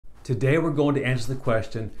Today we're going to answer the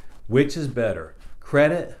question, which is better,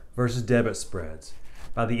 credit versus debit spreads?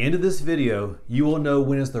 By the end of this video, you will know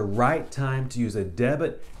when is the right time to use a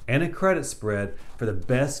debit and a credit spread for the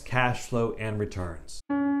best cash flow and returns.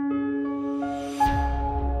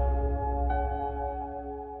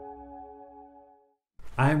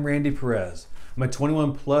 I'm Randy Perez. I'm a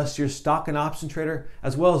 21+ year stock and option trader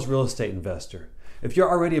as well as real estate investor. If you're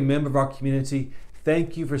already a member of our community,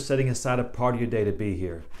 thank you for setting aside a part of your day to be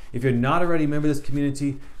here. If you're not already a member of this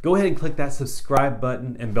community, go ahead and click that subscribe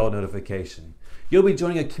button and bell notification. You'll be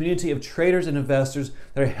joining a community of traders and investors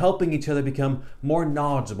that are helping each other become more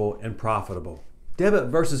knowledgeable and profitable. Debit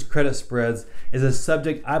versus credit spreads is a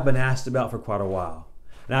subject I've been asked about for quite a while,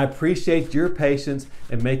 and I appreciate your patience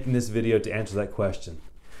in making this video to answer that question.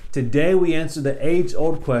 Today we answer the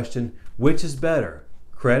age-old question, which is better,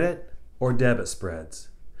 credit or debit spreads?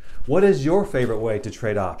 What is your favorite way to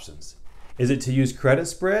trade options? Is it to use credit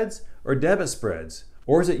spreads or debit spreads?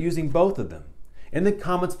 Or is it using both of them? In the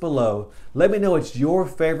comments below, let me know what your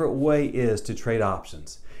favorite way is to trade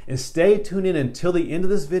options. And stay tuned in until the end of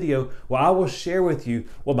this video where I will share with you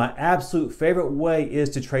what my absolute favorite way is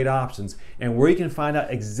to trade options and where you can find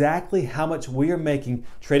out exactly how much we are making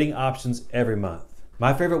trading options every month.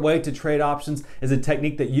 My favorite way to trade options is a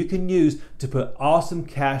technique that you can use to put awesome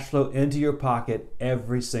cash flow into your pocket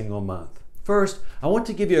every single month. First, I want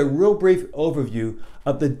to give you a real brief overview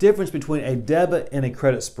of the difference between a debit and a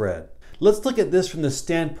credit spread. Let's look at this from the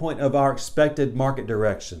standpoint of our expected market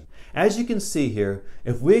direction. As you can see here,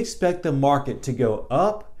 if we expect the market to go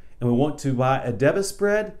up and we want to buy a debit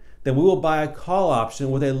spread, then we will buy a call option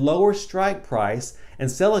with a lower strike price and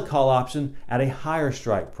sell a call option at a higher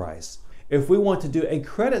strike price. If we want to do a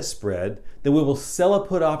credit spread, then we will sell a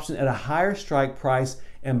put option at a higher strike price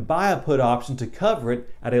and buy a put option to cover it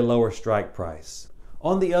at a lower strike price.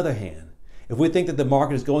 On the other hand, if we think that the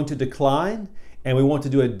market is going to decline and we want to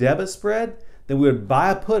do a debit spread, then we would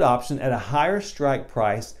buy a put option at a higher strike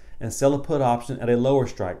price and sell a put option at a lower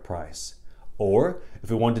strike price. Or if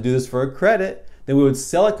we want to do this for a credit, then we would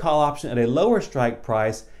sell a call option at a lower strike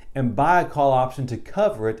price and buy a call option to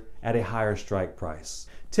cover it at a higher strike price.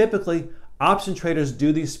 Typically, option traders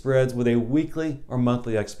do these spreads with a weekly or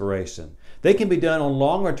monthly expiration. They can be done on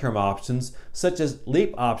longer term options, such as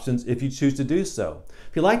leap options if you choose to do so.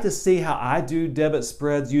 If you'd like to see how I do debit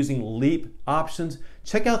spreads using leap options,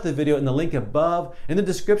 check out the video in the link above and the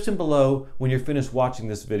description below when you're finished watching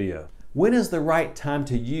this video. When is the right time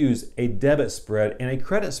to use a debit spread and a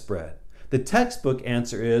credit spread? The textbook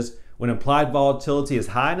answer is when implied volatility is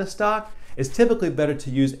high in a stock, it's typically better to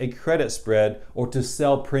use a credit spread or to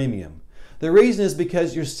sell premium. The reason is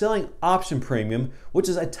because you're selling option premium, which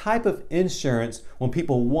is a type of insurance when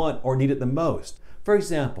people want or need it the most. For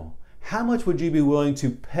example, how much would you be willing to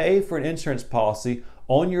pay for an insurance policy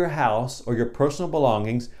on your house or your personal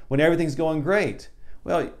belongings when everything's going great?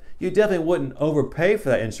 Well, you definitely wouldn't overpay for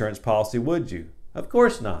that insurance policy, would you? Of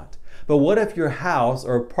course not. But what if your house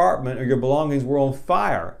or apartment or your belongings were on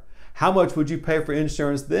fire? How much would you pay for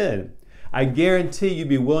insurance then? I guarantee you'd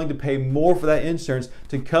be willing to pay more for that insurance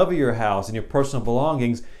to cover your house and your personal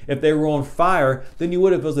belongings if they were on fire than you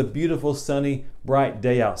would if it was a beautiful, sunny, bright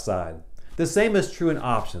day outside. The same is true in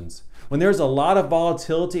options. When there's a lot of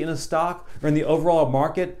volatility in a stock or in the overall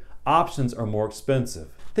market, options are more expensive.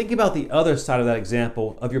 Think about the other side of that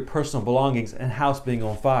example of your personal belongings and house being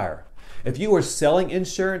on fire. If you were selling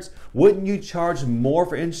insurance, wouldn't you charge more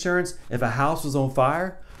for insurance if a house was on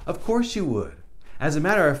fire? Of course you would. As a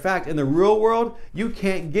matter of fact, in the real world, you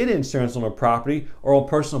can't get insurance on a property or on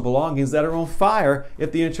personal belongings that are on fire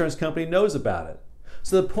if the insurance company knows about it.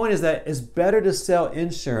 So the point is that it's better to sell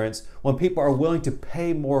insurance when people are willing to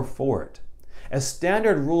pay more for it. A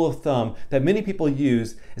standard rule of thumb that many people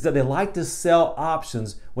use is that they like to sell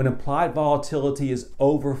options when implied volatility is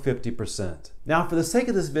over 50%. Now, for the sake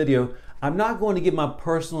of this video, I'm not going to give my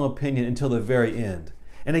personal opinion until the very end.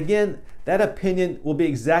 And again, that opinion will be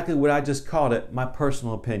exactly what I just called it, my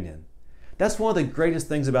personal opinion. That's one of the greatest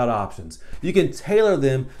things about options. You can tailor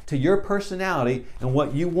them to your personality and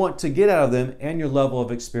what you want to get out of them and your level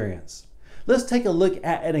of experience. Let's take a look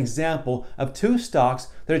at an example of two stocks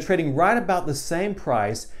that are trading right about the same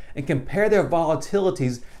price and compare their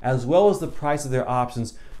volatilities as well as the price of their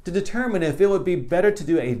options to determine if it would be better to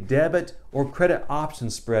do a debit or credit option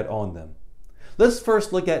spread on them. Let's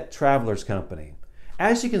first look at Travelers Company.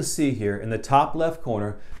 As you can see here in the top left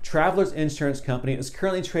corner, Travelers Insurance Company is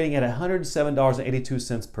currently trading at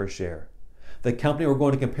 $107.82 per share. The company we're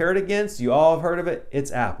going to compare it against, you all have heard of it,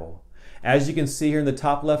 it's Apple. As you can see here in the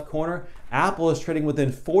top left corner, Apple is trading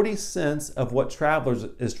within 40 cents of what Travelers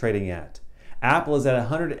is trading at. Apple is at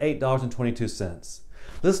 $108.22.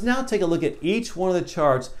 Let's now take a look at each one of the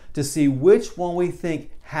charts to see which one we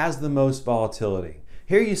think has the most volatility.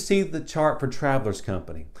 Here you see the chart for Travelers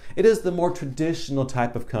Company. It is the more traditional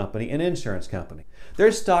type of company, an insurance company.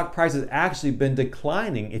 Their stock price has actually been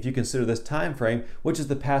declining if you consider this time frame, which is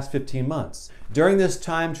the past 15 months. During this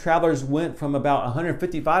time, Travelers went from about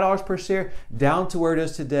 $155 per share down to where it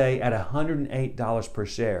is today at $108 per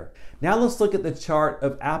share. Now let's look at the chart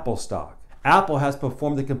of Apple stock. Apple has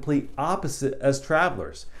performed the complete opposite as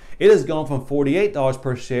Travelers. It has gone from $48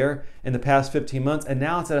 per share in the past 15 months, and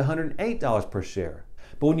now it's at $108 per share.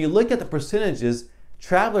 But when you look at the percentages,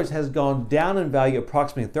 Travelers has gone down in value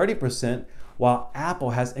approximately 30%, while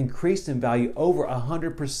Apple has increased in value over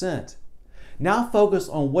 100%. Now focus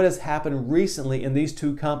on what has happened recently in these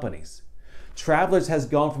two companies. Travelers has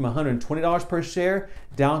gone from $120 per share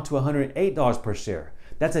down to $108 per share.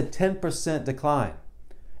 That's a 10% decline.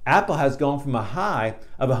 Apple has gone from a high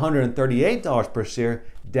of $138 per share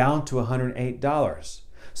down to $108.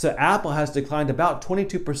 So Apple has declined about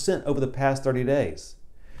 22% over the past 30 days.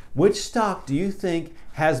 Which stock do you think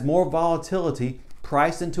has more volatility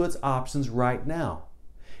priced into its options right now?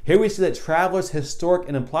 Here we see that Travelers' historic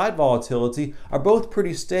and implied volatility are both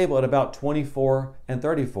pretty stable at about 24 and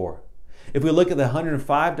 34. If we look at the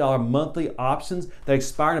 $105 monthly options that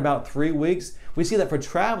expire in about 3 weeks, we see that for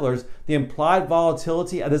Travelers, the implied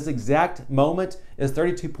volatility at this exact moment is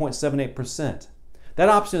 32.78%. That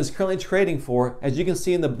option is currently trading for, as you can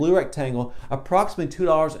see in the blue rectangle, approximately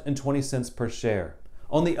 $2.20 per share.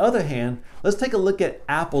 On the other hand, let's take a look at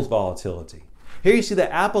Apple's volatility. Here you see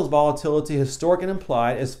that Apple's volatility, historic and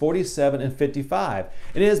implied, is 47 and 55,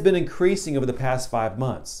 and it has been increasing over the past 5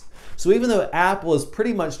 months. So even though Apple is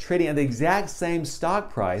pretty much trading at the exact same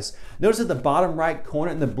stock price, notice at the bottom right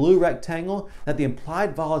corner in the blue rectangle that the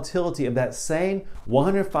implied volatility of that same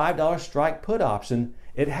 $105 strike put option,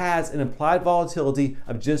 it has an implied volatility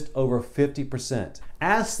of just over 50%.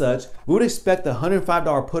 As such, we would expect the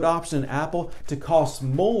 $105 put option in Apple to cost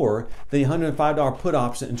more than the $105 put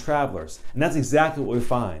option in Travelers, and that's exactly what we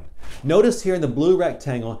find. Notice here in the blue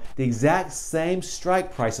rectangle, the exact same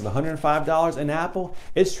strike price of $105 in Apple,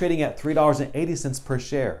 it's trading at $3.80 per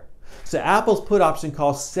share. So Apple's put option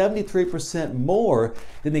costs 73% more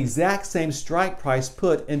than the exact same strike price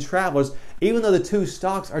put in Travelers, even though the two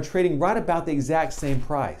stocks are trading right about the exact same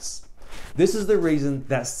price. This is the reason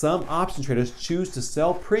that some option traders choose to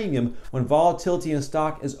sell premium when volatility in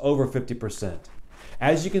stock is over 50%.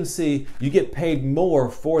 As you can see, you get paid more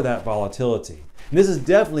for that volatility. And this is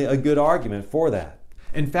definitely a good argument for that.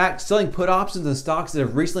 In fact, selling put options in stocks that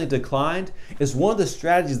have recently declined is one of the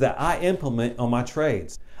strategies that I implement on my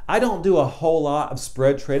trades. I don't do a whole lot of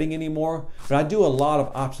spread trading anymore, but I do a lot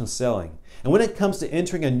of option selling. And when it comes to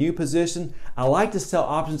entering a new position, I like to sell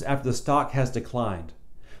options after the stock has declined.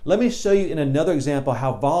 Let me show you in another example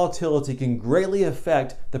how volatility can greatly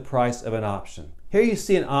affect the price of an option. Here you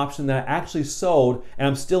see an option that I actually sold, and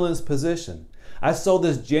I'm still in this position. I sold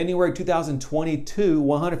this January 2022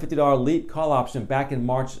 $150 leap call option back in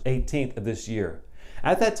March 18th of this year.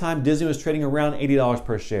 At that time, Disney was trading around $80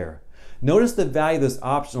 per share. Notice the value of this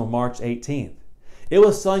option on March 18th. It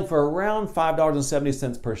was selling for around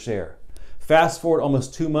 $5.70 per share. Fast forward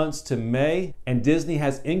almost 2 months to May, and Disney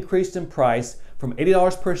has increased in price from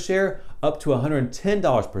 $80 per share up to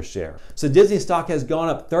 $110 per share. So Disney stock has gone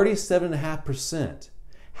up 37.5%.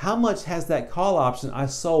 How much has that call option I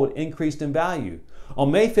sold increased in value?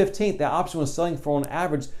 On May 15th, that option was selling for on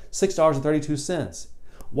average $6.32.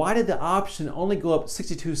 Why did the option only go up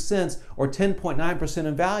 62 cents or 10.9%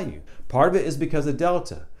 in value? Part of it is because of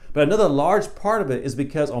Delta, but another large part of it is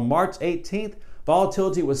because on March 18th,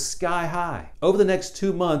 volatility was sky high. Over the next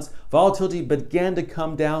 2 months, volatility began to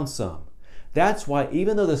come down some. That's why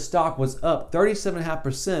even though the stock was up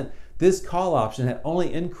 37.5%, this call option had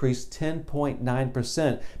only increased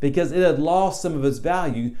 10.9% because it had lost some of its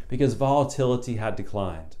value because volatility had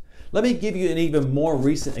declined. Let me give you an even more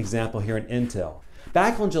recent example here in Intel.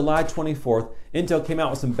 Back on July 24th, Intel came out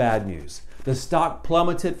with some bad news. The stock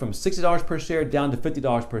plummeted from $60 per share down to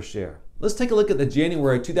 $50 per share. Let's take a look at the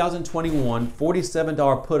January 2021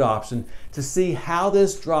 $47 put option to see how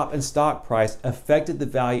this drop in stock price affected the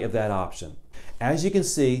value of that option. As you can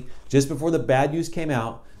see, just before the bad news came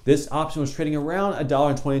out, this option was trading around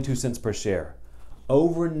 $1.22 per share.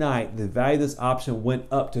 Overnight, the value of this option went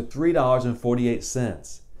up to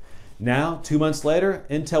 $3.48. Now, 2 months later,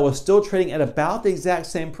 Intel was still trading at about the exact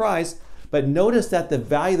same price, but notice that the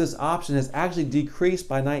value of this option has actually decreased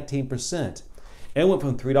by 19%. It went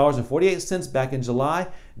from $3.48 back in July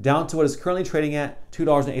down to what is currently trading at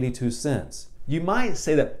 $2.82. You might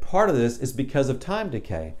say that part of this is because of time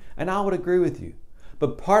decay, and I would agree with you.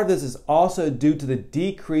 but part of this is also due to the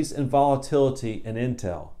decrease in volatility in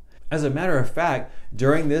Intel. As a matter of fact,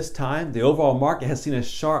 during this time, the overall market has seen a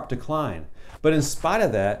sharp decline. But in spite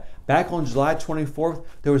of that, back on July 24th,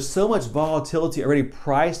 there was so much volatility already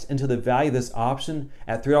priced into the value of this option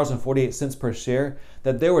at $3.48 per share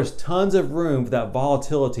that there was tons of room for that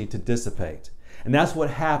volatility to dissipate. And that's what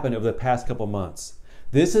happened over the past couple months.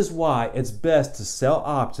 This is why it's best to sell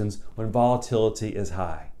options when volatility is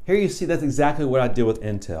high. Here you see that's exactly what I did with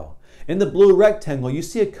Intel. In the blue rectangle, you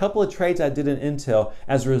see a couple of trades I did in Intel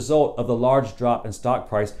as a result of the large drop in stock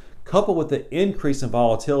price coupled with the increase in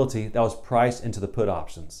volatility that was priced into the put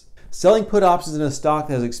options. Selling put options in a stock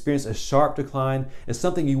that has experienced a sharp decline is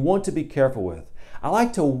something you want to be careful with. I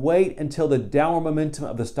like to wait until the downward momentum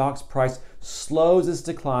of the stock's price slows its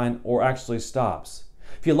decline or actually stops.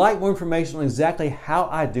 If you'd like more information on exactly how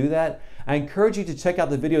I do that, I encourage you to check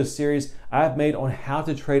out the video series I've made on how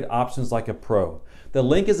to trade options like a pro. The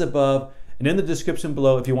link is above and in the description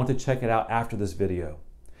below if you want to check it out after this video.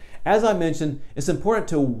 As I mentioned, it's important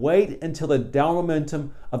to wait until the downward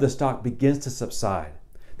momentum of the stock begins to subside.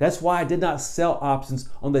 That's why I did not sell options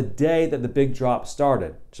on the day that the big drop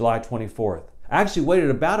started, July 24th. I actually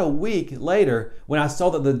waited about a week later when I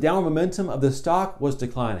saw that the downward momentum of the stock was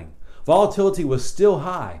declining. Volatility was still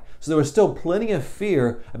high, so there was still plenty of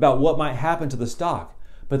fear about what might happen to the stock,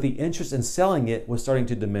 but the interest in selling it was starting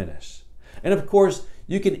to diminish. And of course,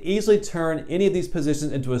 you can easily turn any of these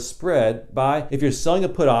positions into a spread by, if you're selling a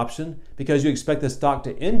put option because you expect the stock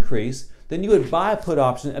to increase, then you would buy a put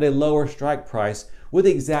option at a lower strike price with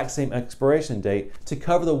the exact same expiration date to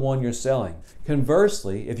cover the one you're selling.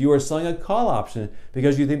 Conversely, if you are selling a call option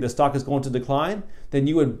because you think the stock is going to decline, then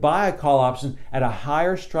you would buy a call option at a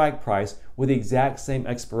higher strike price with the exact same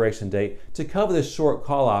expiration date to cover the short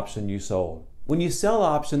call option you sold. When you sell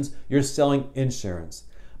options, you're selling insurance.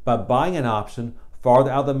 By buying an option farther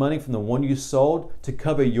out of the money from the one you sold to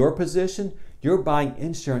cover your position, you're buying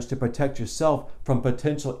insurance to protect yourself from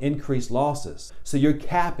potential increased losses. So you're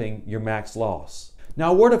capping your max loss.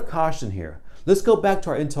 Now, a word of caution here. Let's go back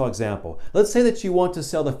to our Intel example. Let's say that you want to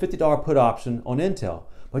sell the $50 put option on Intel,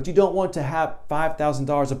 but you don't want to have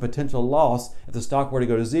 $5,000 of potential loss if the stock were to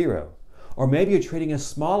go to zero. Or maybe you're trading a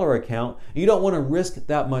smaller account and you don't want to risk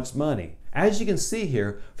that much money. As you can see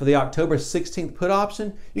here, for the October 16th put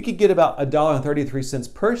option, you could get about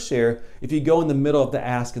 $1.33 per share if you go in the middle of the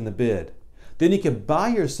ask and the bid. Then you could buy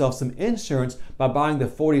yourself some insurance by buying the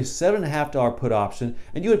 $47.50 put option,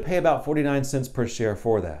 and you would pay about 49 cents per share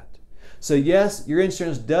for that. So yes, your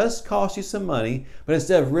insurance does cost you some money, but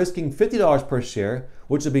instead of risking $50 per share,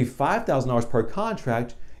 which would be $5,000 per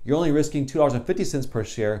contract, you're only risking $2.50 per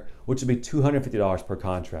share, which would be $250 per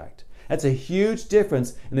contract. That's a huge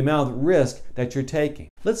difference in the amount of risk that you're taking.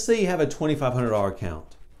 Let's say you have a $2,500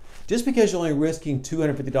 account. Just because you're only risking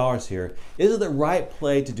 $250 here, is it the right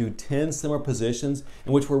play to do 10 similar positions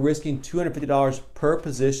in which we're risking $250 per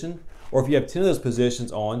position? Or if you have 10 of those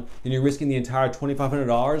positions on, then you're risking the entire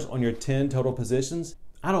 $2,500 on your 10 total positions?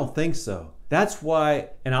 I don't think so. That's why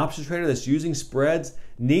an option trader that's using spreads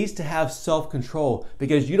needs to have self-control,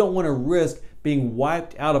 because you don't want to risk being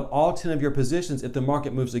wiped out of all 10 of your positions if the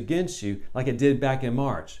market moves against you like it did back in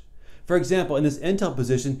March. For example, in this Intel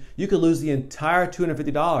position, you could lose the entire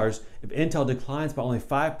 $250 if Intel declines by only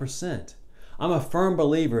 5%. I'm a firm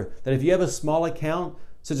believer that if you have a small account,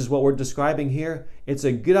 such as what we're describing here, it's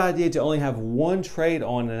a good idea to only have one trade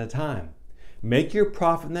on at a time. Make your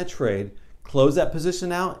profit in that trade, close that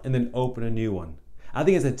position out, and then open a new one. I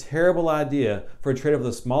think it's a terrible idea for a trader with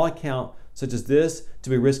a small account such as this to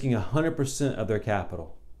be risking 100% of their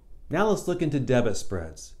capital. Now let's look into debit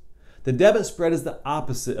spreads. The debit spread is the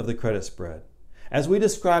opposite of the credit spread. As we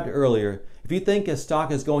described earlier, if you think a stock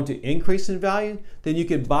is going to increase in value, then you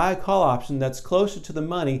could buy a call option that's closer to the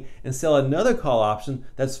money and sell another call option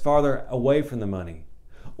that's farther away from the money.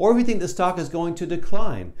 Or if you think the stock is going to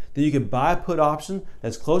decline, then you could buy a put option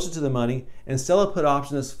that's closer to the money and sell a put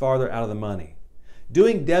option that's farther out of the money.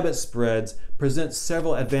 Doing debit spreads presents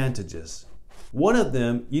several advantages. One of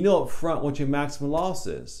them, you know up front what your maximum loss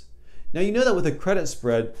is. Now you know that with a credit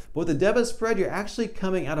spread, but with a debit spread, you're actually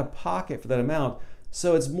coming out of pocket for that amount,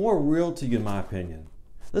 so it's more real to you in my opinion.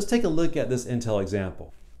 Let's take a look at this Intel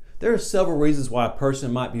example. There are several reasons why a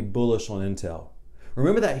person might be bullish on Intel.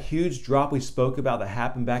 Remember that huge drop we spoke about that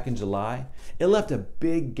happened back in July? It left a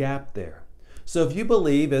big gap there. So if you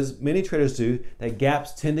believe, as many traders do, that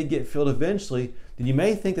gaps tend to get filled eventually, then you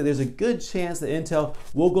may think that there's a good chance that Intel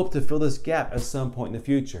will go up to fill this gap at some point in the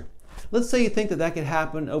future. Let's say you think that that could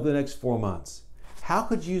happen over the next 4 months. How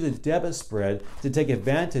could you use a debit spread to take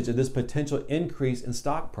advantage of this potential increase in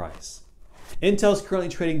stock price? Intel is currently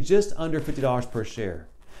trading just under $50 per share.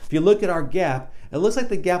 If you look at our gap, it looks like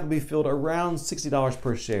the gap will be filled around $60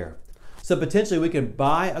 per share. So potentially we could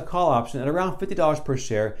buy a call option at around $50 per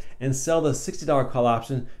share and sell the $60 call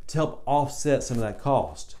option to help offset some of that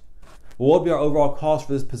cost. Well, what would be our overall cost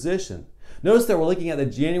for this position? Notice that we're looking at the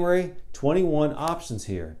January 21 options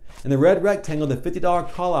here. In the red rectangle, the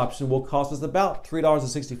 $50 call option will cost us about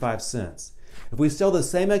 $3.65. If we sell the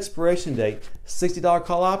same expiration date, $60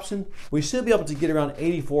 call option, we should be able to get around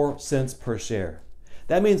 84 cents per share.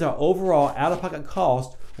 That means our overall out-of-pocket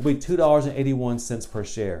cost will be $2.81 per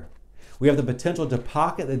share. We have the potential to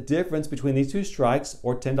pocket the difference between these two strikes,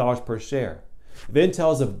 or $10 per share. If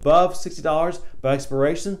Intel is above $60 by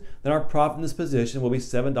expiration, then our profit in this position will be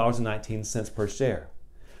 $7.19 per share.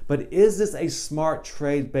 But is this a smart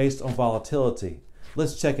trade based on volatility?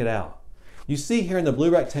 Let's check it out. You see here in the blue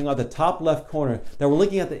rectangle at the top left corner that we're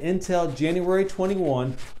looking at the Intel January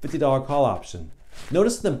 21 $50 call option.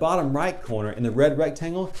 Notice in the bottom right corner in the red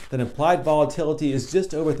rectangle that implied volatility is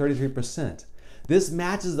just over 33%. This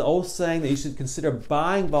matches the old saying that you should consider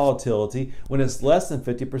buying volatility when it's less than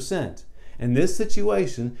 50%. In this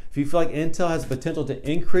situation, if you feel like Intel has the potential to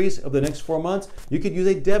increase over the next 4 months, you could use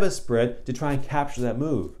a debit spread to try and capture that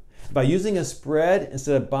move. By using a spread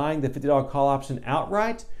instead of buying the $50 call option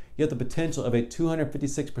outright, you have the potential of a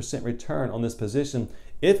 256% return on this position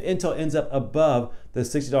if Intel ends up above the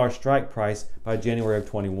 $60 strike price by January of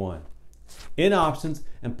 21. In options,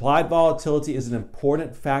 implied volatility is an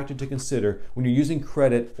important factor to consider when you're using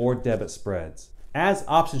credit or debit spreads. As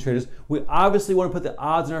option traders, we obviously want to put the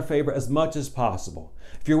odds in our favor as much as possible.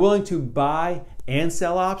 If you're willing to buy and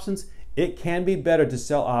sell options, it can be better to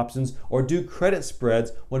sell options or do credit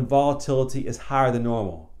spreads when volatility is higher than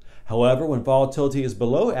normal. However, when volatility is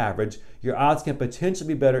below average, your odds can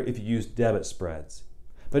potentially be better if you use debit spreads.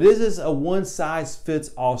 But is this a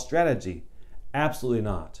one-size-fits-all strategy? Absolutely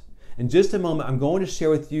not. In just a moment, I'm going to share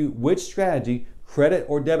with you which strategy, credit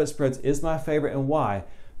or debit spreads, is my favorite and why.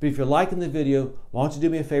 But if you're liking the video, why don't you do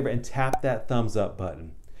me a favor and tap that thumbs up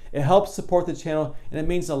button. It helps support the channel and it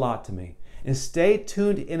means a lot to me. And stay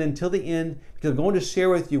tuned in until the end because I'm going to share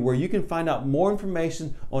with you where you can find out more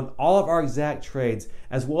information on all of our exact trades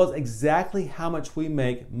as well as exactly how much we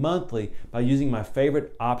make monthly by using my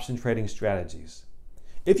favorite option trading strategies.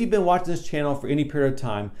 If you've been watching this channel for any period of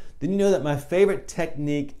time, then you know that my favorite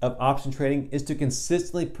technique of option trading is to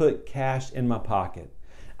consistently put cash in my pocket.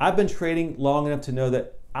 I've been trading long enough to know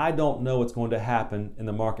that I don't know what's going to happen in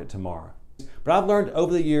the market tomorrow. But I've learned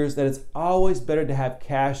over the years that it's always better to have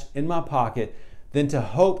cash in my pocket than to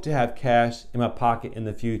hope to have cash in my pocket in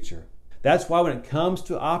the future. That's why when it comes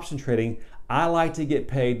to option trading, I like to get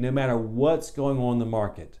paid no matter what's going on in the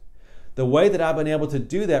market. The way that I've been able to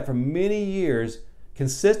do that for many years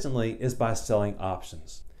consistently is by selling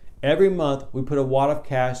options. Every month we put a wad of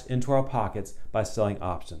cash into our pockets by selling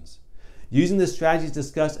options. Using the strategies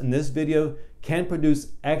discussed in this video can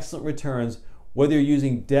produce excellent returns whether you're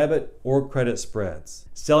using debit or credit spreads.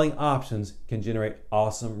 Selling options can generate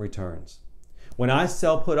awesome returns. When I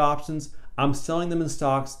sell put options, I'm selling them in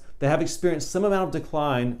stocks that have experienced some amount of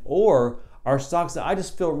decline or are stocks that I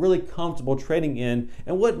just feel really comfortable trading in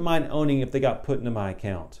and wouldn't mind owning if they got put into my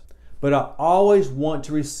account. But I always want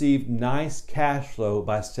to receive nice cash flow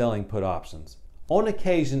by selling put options. On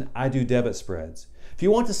occasion, I do debit spreads. If you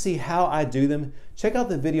want to see how I do them, check out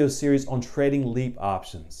the video series on trading leap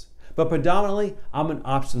options. But predominantly, I'm an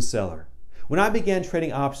option seller. When I began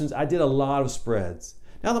trading options, I did a lot of spreads.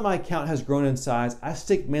 Now that my account has grown in size, I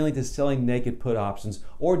stick mainly to selling naked put options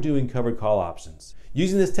or doing covered call options.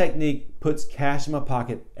 Using this technique puts cash in my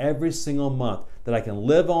pocket every single month that I can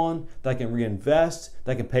live on, that I can reinvest,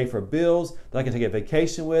 that I can pay for bills, that I can take a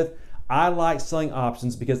vacation with. I like selling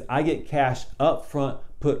options because I get cash up front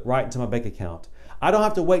put right into my bank account. I don't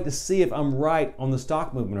have to wait to see if I'm right on the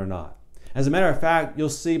stock movement or not. As a matter of fact, you'll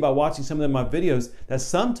see by watching some of my videos that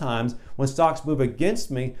sometimes when stocks move against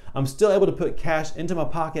me, I'm still able to put cash into my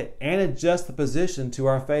pocket and adjust the position to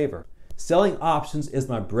our favor. Selling options is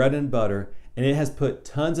my bread and butter, and it has put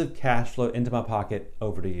tons of cash flow into my pocket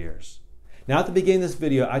over the years. Now at the beginning of this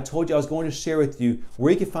video, I told you I was going to share with you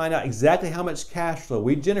where you can find out exactly how much cash flow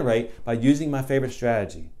we generate by using my favorite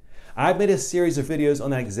strategy. I've made a series of videos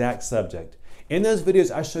on that exact subject. In those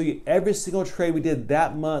videos, I show you every single trade we did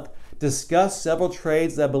that month, discuss several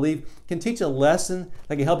trades that I believe can teach a lesson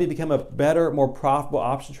that can help you become a better, more profitable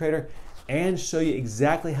option trader, and show you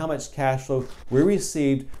exactly how much cash flow we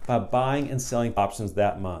received by buying and selling options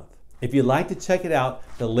that month. If you'd like to check it out,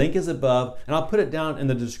 the link is above, and I'll put it down in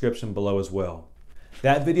the description below as well.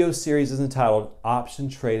 That video series is entitled Option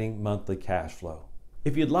Trading Monthly Cash Flow.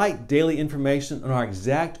 If you'd like daily information on our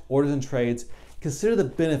exact orders and trades, consider the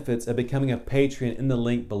benefits of becoming a Patreon in the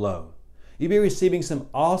link below. You'll be receiving some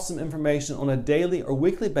awesome information on a daily or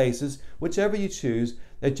weekly basis, whichever you choose,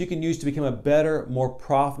 that you can use to become a better, more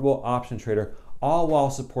profitable option trader, all while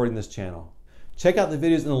supporting this channel. Check out the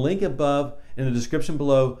videos in the link above and in the description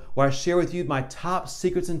below, where I share with you my top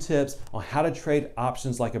secrets and tips on how to trade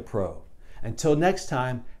options like a pro. Until next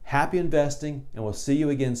time, happy investing, and we'll see you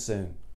again soon.